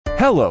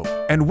Hello,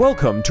 and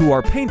welcome to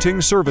our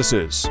painting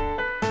services.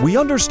 We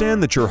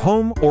understand that your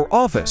home or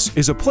office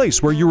is a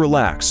place where you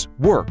relax,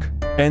 work,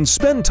 and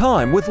spend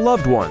time with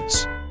loved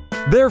ones.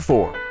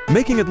 Therefore,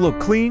 making it look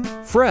clean,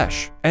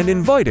 fresh, and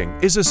inviting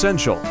is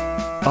essential.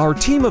 Our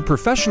team of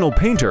professional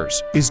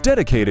painters is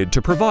dedicated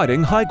to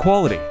providing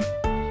high-quality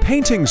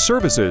painting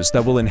services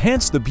that will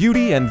enhance the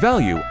beauty and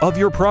value of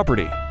your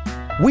property.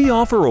 We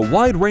offer a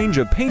wide range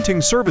of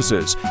painting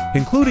services,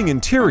 including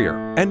interior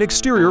and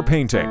exterior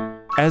painting,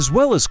 as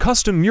well as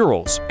custom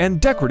murals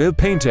and decorative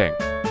painting.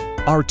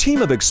 Our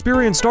team of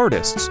experienced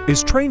artists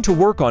is trained to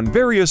work on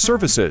various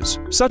surfaces,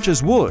 such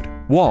as wood,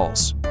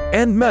 walls,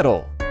 and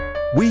metal.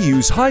 We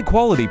use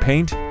high-quality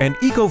paint and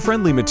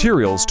eco-friendly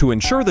materials to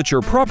ensure that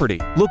your property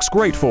looks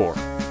great for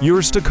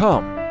years to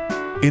come.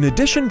 In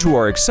addition to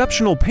our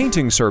exceptional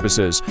painting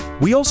services,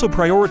 we also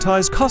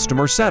prioritize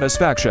customer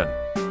satisfaction.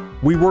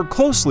 We work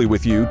closely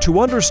with you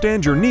to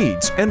understand your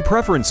needs and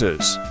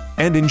preferences,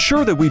 and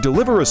ensure that we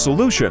deliver a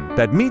solution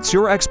that meets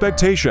your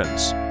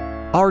expectations.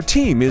 Our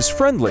team is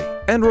friendly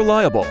and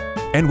reliable,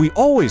 and we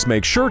always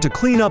make sure to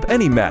clean up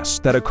any mess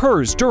that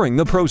occurs during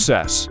the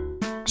process.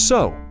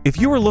 So,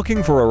 if you are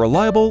looking for a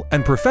reliable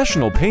and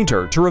professional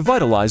painter to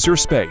revitalize your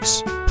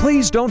space,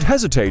 please don't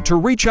hesitate to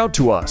reach out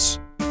to us.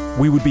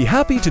 We would be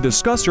happy to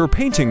discuss your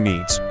painting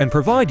needs and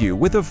provide you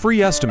with a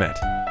free estimate.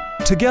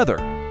 Together,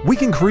 we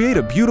can create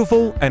a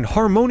beautiful and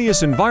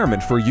harmonious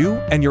environment for you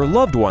and your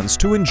loved ones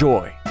to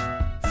enjoy.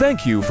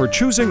 Thank you for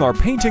choosing our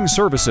painting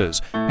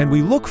services, and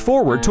we look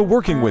forward to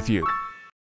working with you.